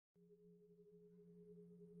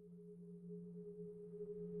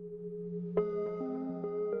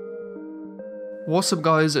What's up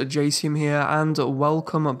guys, JCM here and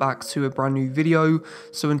welcome back to a brand new video.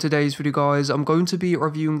 So in today's video guys, I'm going to be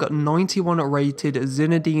reviewing 91 rated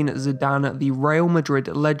Zinedine Zidane, the Real Madrid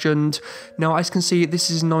legend. Now as you can see, this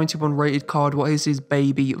is 91 rated card. What is his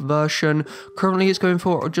baby version? Currently it's going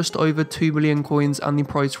for just over 2 million coins and the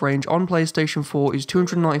price range on PlayStation 4 is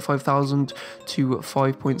 295,000 to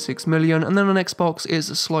 5.6 million, and then on Xbox is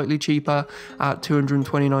slightly cheaper at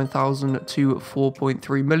 229,000 to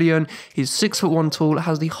 4.3 million. He's 6'1" tall,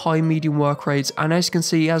 has the high medium work rates, and as you can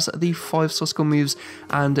see he has the 5-star skill moves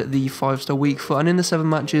and the 5-star weak foot, and in the 7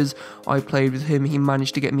 matches I played with him he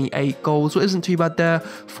managed to get me 8 goals, so it isn't too bad there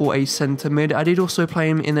for a centre mid. I did also play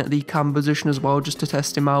him in the cam position as well just to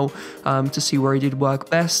test him out to see where he did work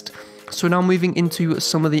best. So now moving into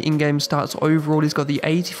some of the in-game stats. Overall he's got the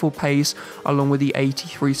 84 pace along with the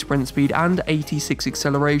 83 sprint speed and 86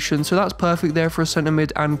 acceleration, so that's perfect there for a centre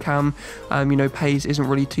mid and cam. You know, pace isn't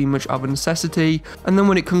really too much of a necessity. And then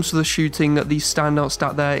when it comes to the shooting, the standout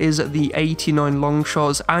stat there is the 89 long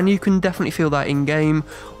shots, and you can definitely feel that in game.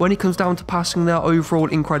 When it comes down to passing there, overall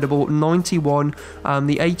incredible, 91,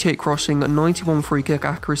 the 88 crossing, 91 free kick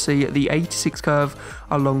accuracy, the 86 curve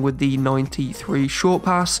along with the 93 short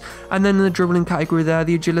pass. And then in the dribbling category there,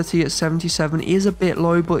 the agility at 77 is a bit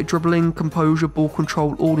low, but dribbling, composure, ball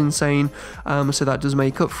control, all insane, so that does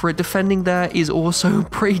make up for it. Defending there is also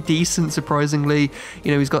pretty decent, surprisingly.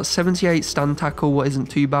 You know, he's got 78 stand tackle, what isn't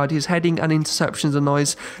too bad. His heading and interceptions are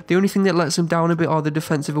nice. The only thing that lets him down a bit are the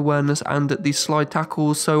defensive awareness and the slide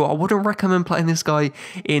tackles, so I wouldn't recommend playing this guy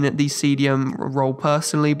in the CDM role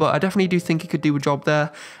personally, but I definitely do think he could do a job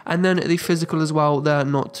there. And then the physical as well, they're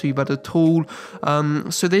not too bad at all.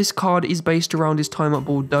 So this card is based around his time at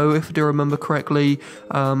Bordeaux, if I do remember correctly.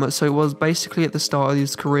 So it was basically at the start of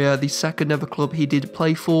his career, the second ever club he did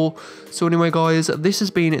play for. So anyway guys, this has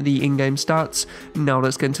been the in-game stats. Now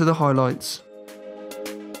let's get into the highlights.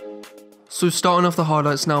 So starting off the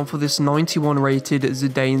highlights now for this 91 rated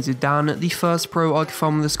Zidane Zidane, the first pro I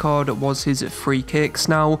found with this card was his free kicks.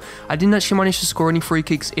 Now, I didn't actually manage to score any free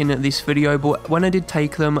kicks in this video, but when I did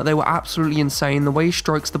take them, they were absolutely insane. The way he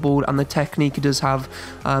strikes the ball and the technique he does have,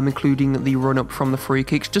 including the run up from the free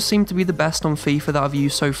kicks, just seem to be the best on FIFA that I've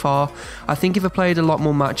used so far. I think if I played a lot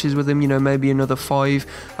more matches with him, you know, maybe another 5,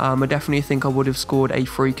 I definitely think I would have scored a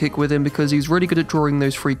free kick with him, because he's really good at drawing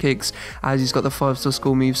those free kicks, as he's got the 5-star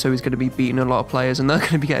skill move, so he's going to be beating a lot of players and they're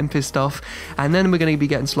going to be getting pissed off, and then we're going to be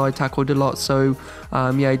getting slide tackled a lot. So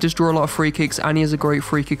yeah, he does draw a lot of free kicks and he has a great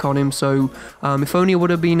free kick on him, so if only I would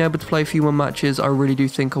have been able to play a few more matches, I really do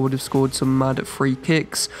think I would have scored some mad free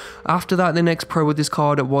kicks. After that, the next pro with this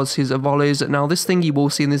card was his volleys. Now this thing you will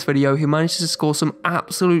see in this video, he manages to score some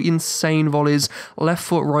absolutely insane volleys, left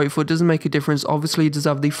foot, right foot, doesn't make a difference. Obviously he does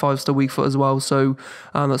have the 5-star weak foot as well, so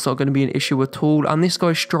that's not going to be an issue at all. And this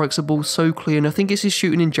guy strikes the ball so clean. I think it's his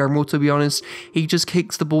shooting in general, to be honest. He just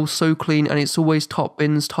kicks the ball so clean and it's always top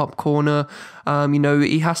bins, top corner. You know,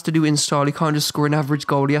 he has to do it in style. He can't just score an average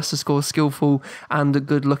goal. He has to score skillful and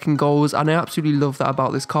good looking goals, and I absolutely love that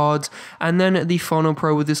about this card. And then the final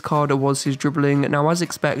pro with this card was his dribbling. Now as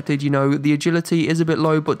expected, you know, the agility is a bit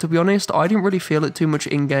low, but to be honest, I didn't really feel it too much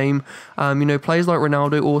in game. You know, players like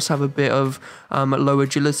Ronaldo also have a bit of low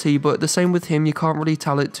agility, but the same with him, you can't really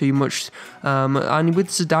tell it too much. And with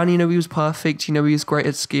Zidane, you know, he was perfect. You know, he was great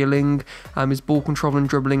at scaling. His ball control and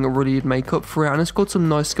dribbling really did make up for it, and he scored some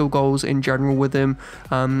nice skill goals in general with him.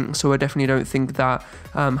 So I definitely don't think that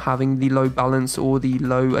having the low balance or the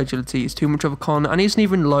low agility is too much of a con, and it isn't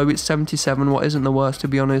even low, it's 77, what isn't the worst, to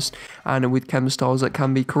be honest, and with chem styles that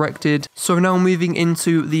can be corrected. So now moving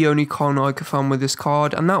into the only con I could find with this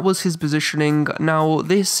card, and that was his positioning. Now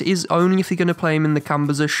this is only if you're going to play him in the cam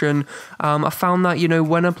position. I found that, you know,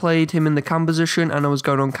 when I played him in the cam position and I was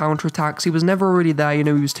going on counter attacks, he was never really there. You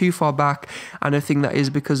know, he was too far back, and I think that is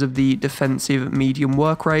because of the defensive medium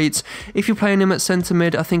work rates. If you're playing him at centre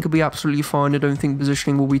mid, I think he'll be absolutely fine. I don't think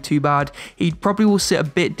positioning will be too bad. He probably will sit a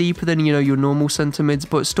bit deeper than, you know, your normal centre mids,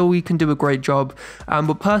 but still he can do a great job.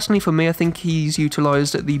 But personally for me, I think he's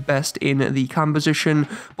utilised the best in the cam position.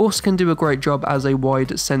 Boss can do a great job as a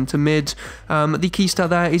wide centre mid. The key stat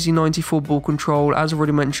there is the 94 ball control. As I've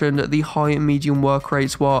already mentioned, the high and medium work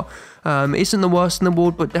rates, what isn't the worst in the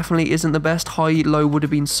world, but definitely isn't the best. High, low would have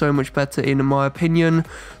been so much better in my opinion.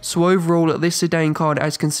 So overall, this Zidane card,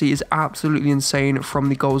 as you can see, is absolutely insane from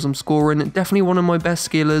the goals I'm scoring. Definitely one of my best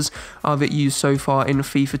skillers I've used so far in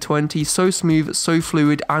FIFA 20. So smooth, so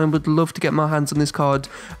fluid, and I would love to get my hands on this card,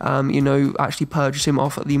 you know, actually purchase him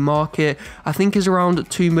off at the market. I think he's around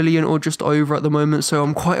 2 million or just over at the moment, so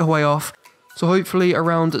I'm quite a way off. So hopefully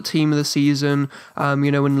around team of the season,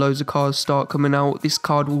 you know, when loads of cards start coming out, this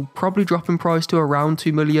card will probably drop in price to around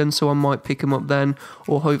 2 million, so I might pick him up then,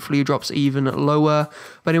 or hopefully it drops even lower.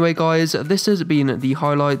 But anyway guys, this has been the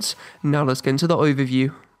highlights. Now let's get into the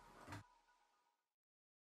overview.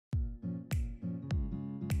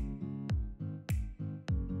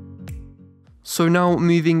 So now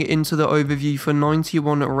moving into the overview for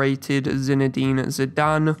 91 rated Zinedine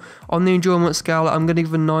Zidane. On the enjoyment scale, I'm going to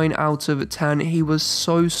give a 9 out of 10. He was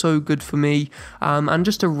so good for me, and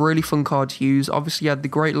just a really fun card to use. Obviously he had the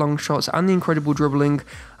great long shots and the incredible dribbling,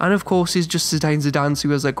 and of course he's just Zidane, so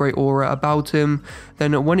he has that great aura about him.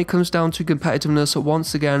 Then when it comes down to competitiveness,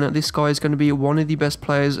 once again this guy is going to be one of the best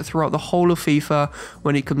players throughout the whole of FIFA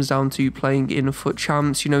when it comes down to playing in FUT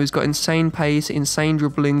Champs. You know, he's got insane pace, insane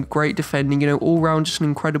dribbling, great defending, you know, all round just an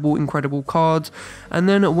incredible card. And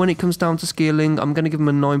then when it comes down to scaling, I'm going to give him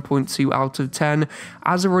a 9.2 out of 10.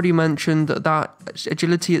 As I already mentioned, that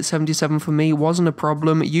agility at 77 for me wasn't a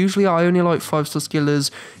problem. Usually I only like 5-star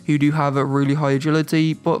skillers who do have a really high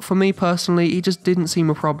agility, but for me personally, it just didn't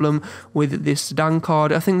seem a problem with this Zidane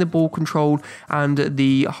card. I think the ball control and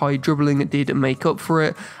the high dribbling did make up for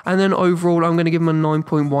it. And then overall, I'm going to give him a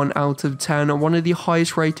 9.1 out of 10, one of the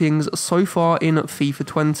highest ratings so far in FIFA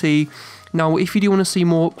 20. Now, if you do want to see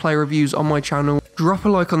more player reviews on my channel, drop a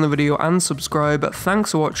like on the video and subscribe.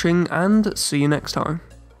 Thanks for watching, and see you next time.